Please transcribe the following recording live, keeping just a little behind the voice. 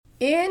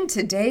In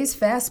today's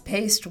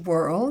fast-paced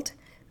world,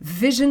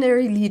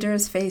 visionary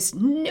leaders face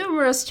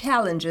numerous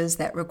challenges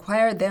that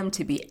require them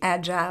to be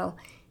agile,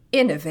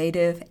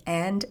 innovative,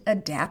 and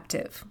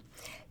adaptive.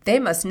 They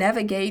must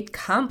navigate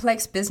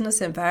complex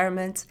business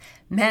environments,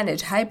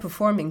 manage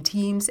high-performing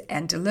teams,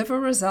 and deliver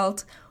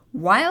results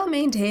while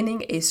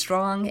maintaining a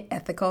strong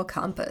ethical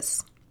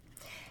compass.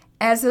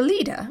 As a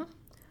leader,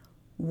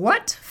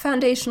 what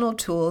foundational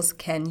tools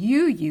can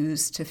you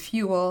use to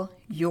fuel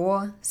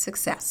your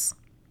success?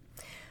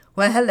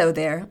 Well, hello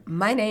there.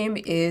 My name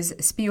is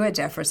Spiwa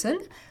Jefferson,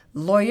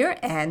 lawyer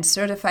and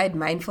certified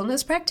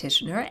mindfulness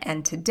practitioner,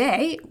 and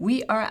today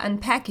we are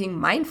unpacking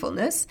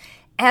mindfulness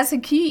as a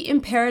key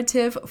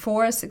imperative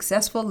for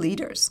successful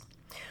leaders.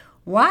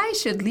 Why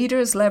should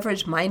leaders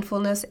leverage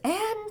mindfulness,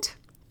 and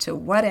to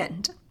what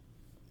end?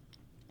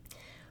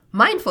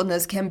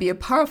 Mindfulness can be a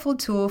powerful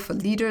tool for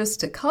leaders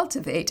to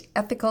cultivate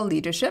ethical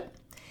leadership,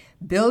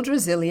 build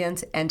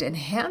resilience, and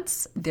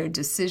enhance their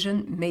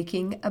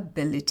decision-making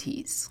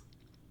abilities.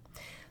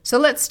 So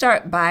let's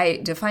start by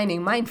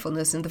defining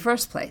mindfulness in the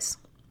first place.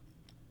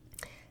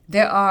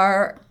 There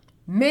are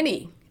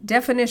many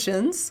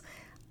definitions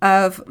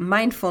of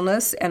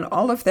mindfulness, and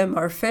all of them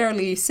are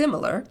fairly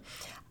similar.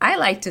 I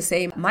like to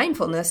say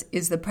mindfulness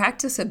is the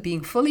practice of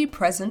being fully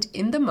present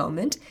in the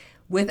moment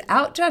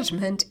without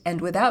judgment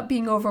and without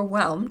being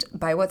overwhelmed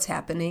by what's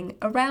happening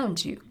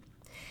around you.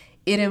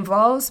 It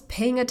involves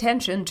paying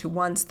attention to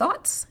one's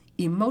thoughts,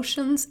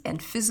 emotions,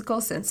 and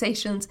physical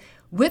sensations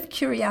with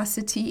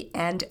curiosity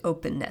and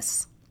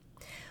openness.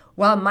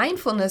 While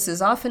mindfulness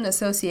is often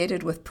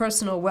associated with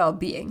personal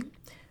well-being,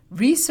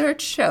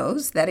 research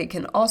shows that it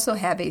can also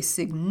have a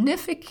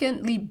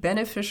significantly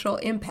beneficial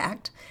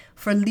impact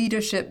for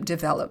leadership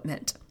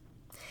development.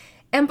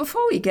 And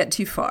before we get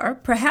too far,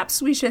 perhaps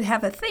we should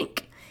have a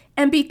think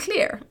and be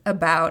clear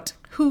about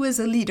who is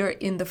a leader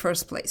in the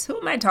first place.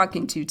 Who am I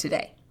talking to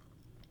today?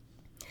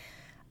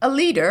 A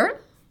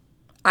leader,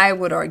 I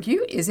would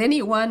argue, is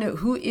anyone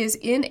who is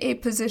in a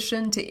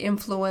position to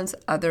influence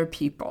other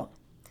people.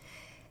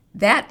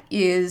 That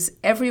is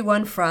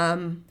everyone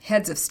from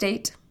heads of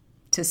state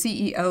to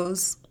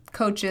CEOs,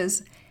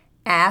 coaches,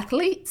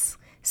 athletes,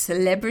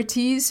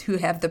 celebrities who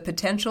have the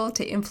potential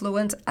to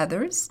influence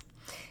others.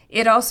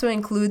 It also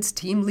includes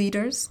team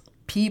leaders,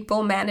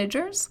 people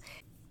managers,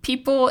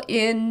 people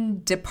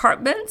in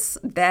departments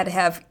that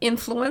have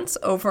influence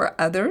over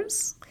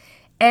others,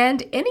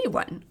 and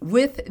anyone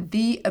with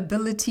the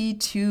ability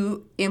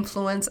to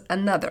influence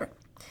another.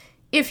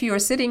 If you're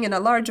sitting in a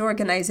large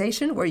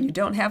organization where you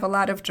don't have a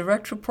lot of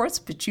direct reports,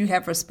 but you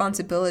have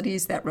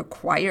responsibilities that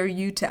require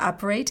you to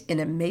operate in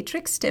a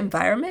matrixed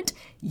environment,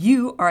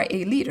 you are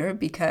a leader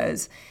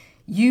because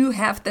you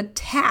have the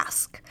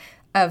task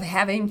of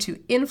having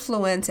to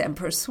influence and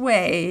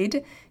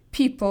persuade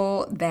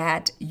people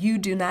that you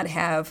do not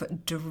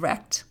have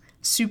direct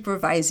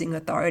supervising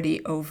authority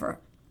over.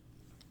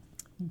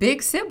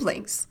 Big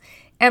siblings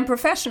and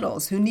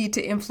professionals who need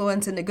to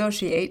influence and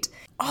negotiate,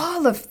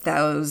 all of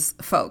those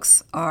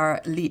folks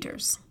are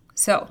leaders.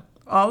 So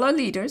all are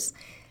leaders.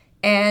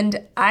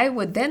 And I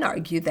would then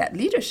argue that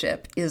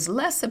leadership is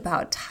less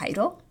about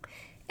title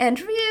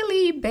and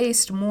really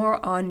based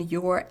more on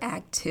your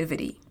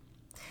activity.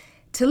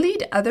 To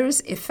lead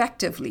others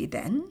effectively,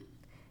 then,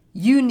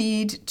 you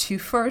need to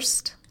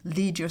first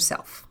lead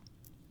yourself.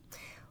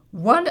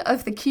 One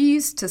of the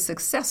keys to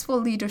successful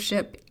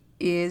leadership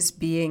is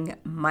being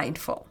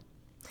mindful.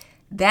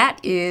 That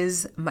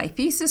is my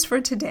thesis for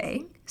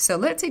today. So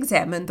let's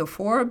examine the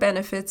 4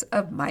 benefits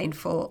of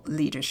mindful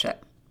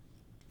leadership.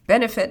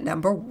 Benefit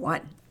number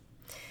 1.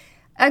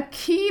 A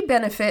key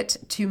benefit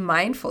to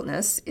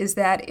mindfulness is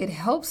that it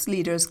helps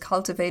leaders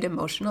cultivate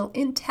emotional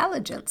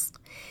intelligence.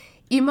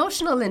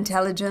 Emotional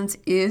intelligence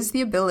is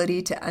the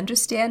ability to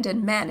understand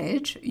and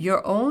manage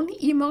your own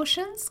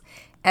emotions,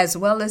 as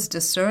well as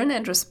discern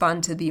and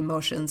respond to the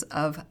emotions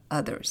of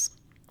others.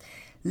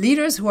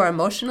 Leaders who are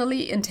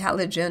emotionally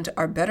intelligent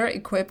are better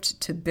equipped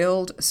to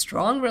build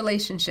strong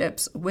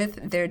relationships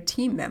with their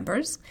team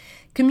members,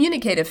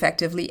 communicate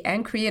effectively,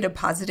 and create a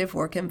positive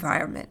work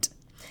environment.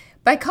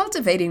 By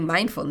cultivating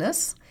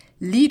mindfulness,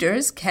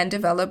 leaders can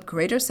develop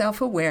greater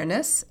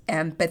self-awareness,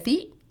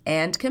 empathy,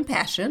 and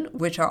compassion,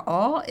 which are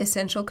all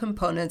essential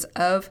components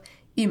of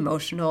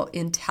emotional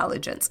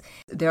intelligence.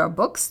 There are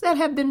books that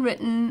have been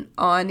written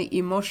on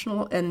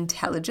emotional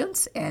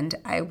intelligence, and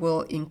I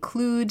will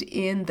include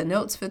in the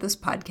notes for this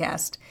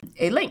podcast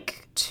a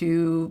link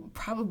to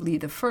probably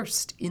the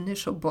first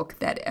initial book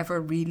that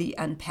ever really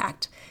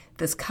unpacked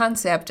this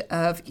concept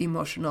of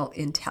emotional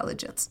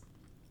intelligence.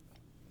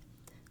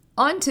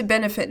 On to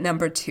benefit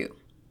number 2.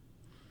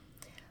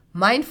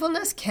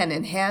 Mindfulness can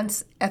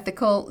enhance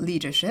ethical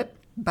leadership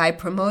by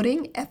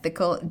promoting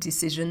ethical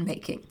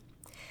decision-making.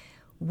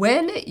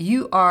 When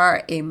you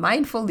are a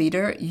mindful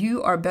leader,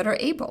 you are better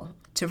able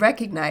to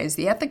recognize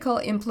the ethical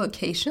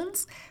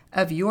implications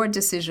of your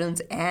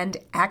decisions and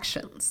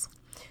actions.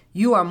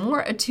 You are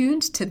more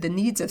attuned to the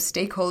needs of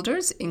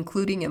stakeholders,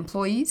 including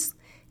employees,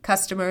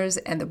 customers,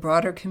 and the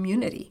broader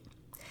community.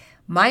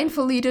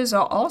 Mindful leaders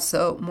are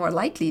also more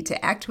likely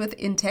to act with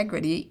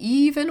integrity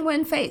even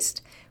when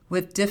faced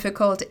with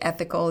difficult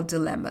ethical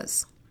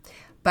dilemmas.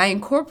 By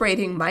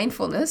incorporating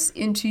mindfulness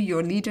into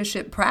your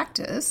leadership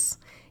practice,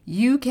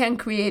 you can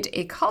create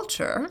a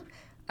culture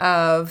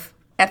of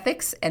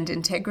ethics and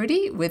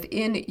integrity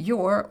within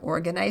your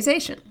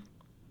organization.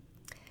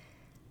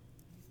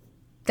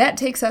 That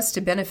takes us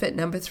to benefit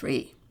number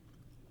 3.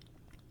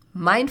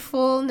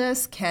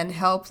 Mindfulness can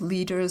help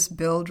leaders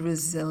build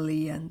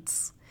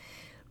resilience.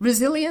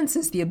 Resilience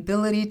is the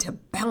ability to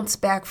bounce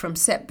back from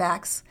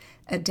setbacks,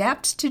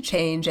 adapt to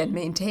change, and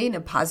maintain a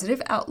positive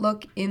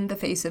outlook in the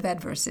face of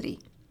adversity.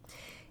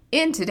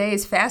 In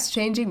today's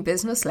fast-changing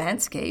business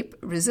landscape,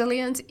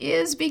 resilience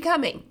is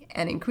becoming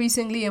an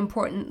increasingly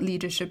important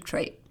leadership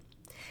trait.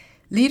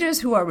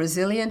 Leaders who are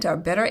resilient are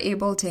better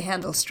able to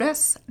handle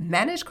stress,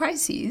 manage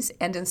crises,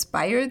 and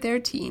inspire their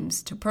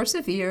teams to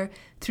persevere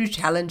through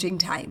challenging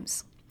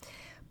times.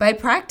 By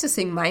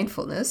practicing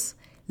mindfulness,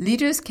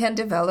 leaders can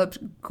develop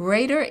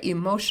greater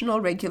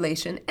emotional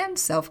regulation and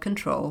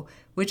self-control,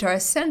 which are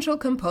essential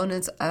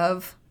components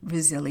of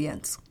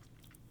resilience.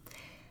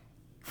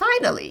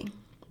 Finally,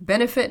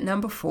 benefit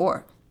number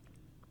 4.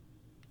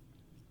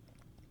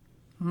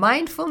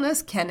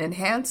 Mindfulness can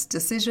enhance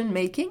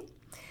decision-making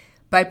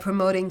by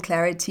promoting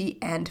clarity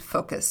and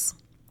focus.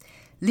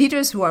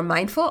 Leaders who are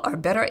mindful are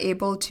better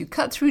able to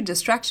cut through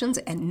distractions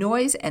and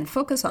noise and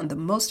focus on the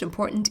most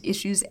important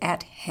issues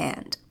at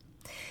hand.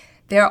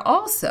 They are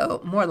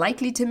also more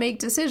likely to make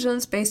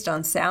decisions based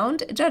on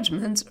sound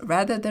judgments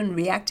rather than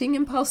reacting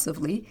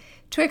impulsively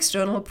to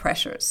external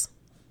pressures.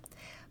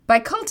 By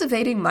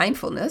cultivating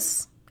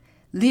mindfulness,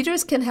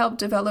 leaders can help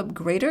develop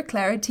greater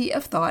clarity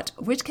of thought,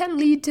 which can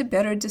lead to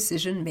better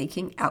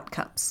decision-making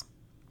outcomes.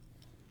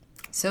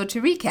 So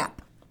to recap,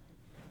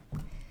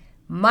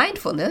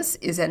 mindfulness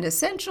is an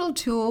essential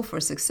tool for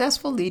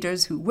successful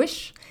leaders who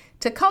wish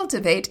to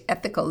cultivate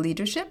ethical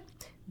leadership,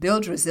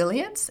 build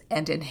resilience,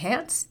 and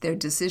enhance their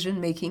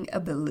decision-making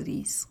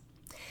abilities.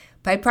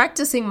 By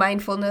practicing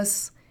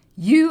mindfulness,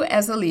 you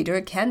as a leader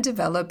can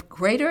develop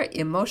greater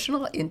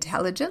emotional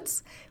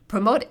intelligence,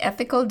 promote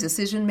ethical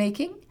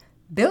decision-making,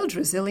 build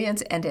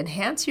resilience, and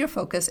enhance your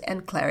focus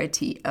and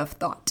clarity of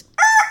thought.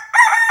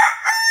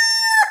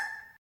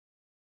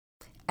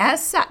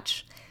 As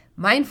such,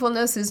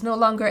 mindfulness is no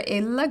longer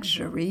a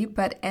luxury,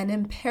 but an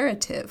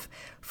imperative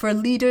for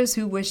leaders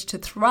who wish to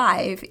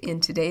thrive in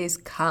today's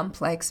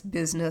complex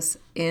business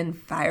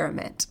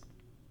environment.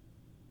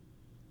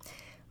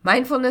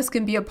 Mindfulness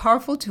can be a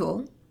powerful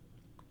tool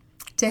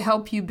to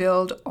help you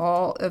build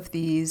all of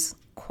these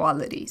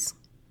qualities.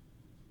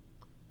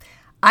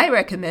 I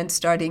recommend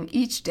starting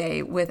each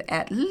day with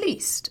at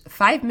least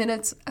 5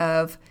 minutes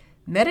of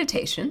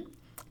meditation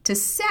to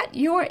set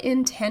your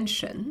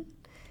intention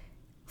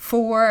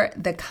for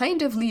the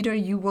kind of leader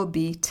you will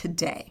be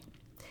today.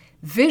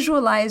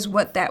 Visualize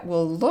what that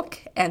will look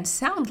and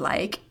sound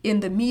like in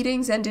the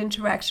meetings and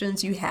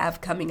interactions you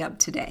have coming up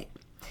today.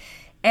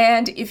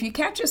 And if you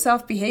catch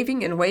yourself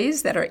behaving in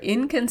ways that are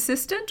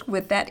inconsistent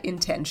with that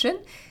intention,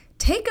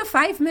 take a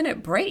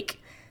 5-minute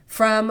break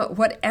from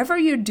whatever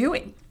you're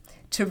doing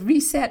to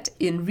reset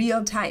in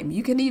real time.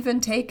 You can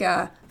even take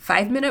a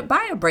 5-minute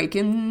bio break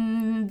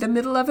in the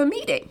middle of a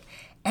meeting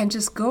and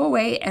just go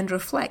away and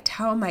reflect.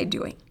 How am I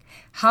doing?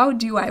 How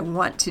do I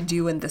want to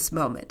do in this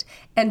moment?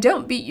 And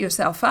don't beat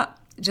yourself up.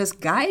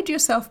 Just guide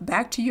yourself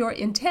back to your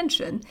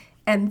intention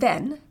and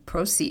then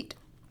proceed.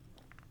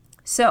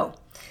 So,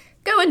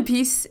 go in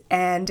peace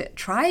and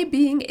try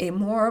being a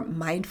more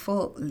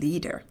mindful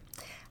leader.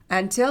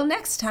 Until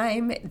next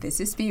time, this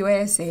is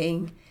BOA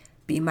saying,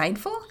 be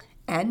mindful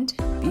and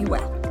be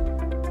well.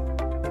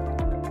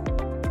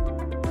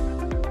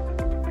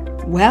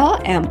 Well,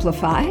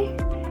 Amplify,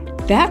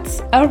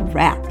 that's a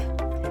wrap.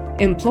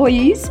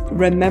 Employees,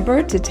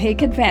 remember to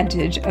take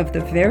advantage of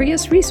the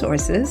various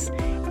resources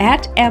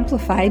at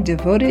Amplify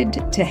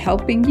devoted to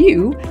helping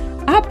you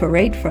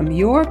operate from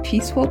your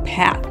peaceful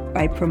path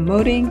by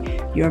promoting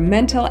your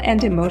mental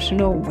and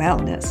emotional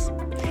wellness.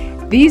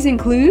 These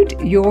include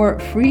your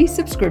free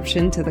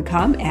subscription to the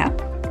Calm app,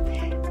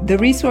 the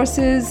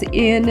resources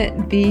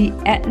in the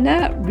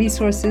Aetna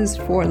Resources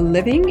for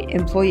Living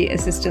Employee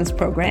Assistance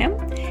Program,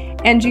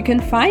 and you can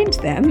find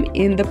them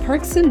in the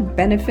Perks and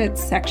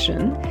Benefits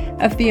section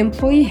of the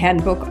Employee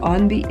Handbook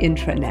on the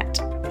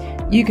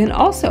intranet. You can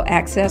also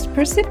access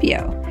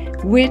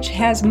Percipio, which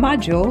has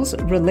modules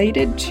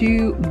related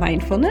to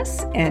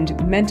mindfulness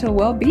and mental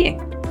well-being.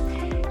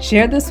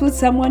 Share this with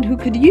someone who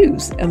could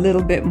use a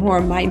little bit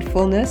more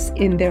mindfulness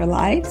in their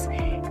lives,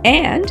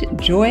 and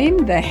join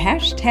the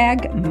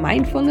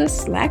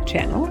 #Mindfulness Slack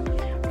channel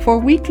for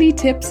weekly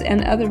tips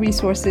and other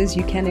resources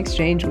you can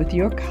exchange with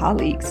your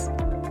colleagues.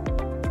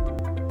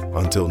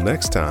 Until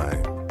next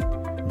time,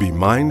 be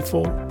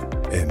mindful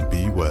and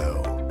be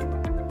well.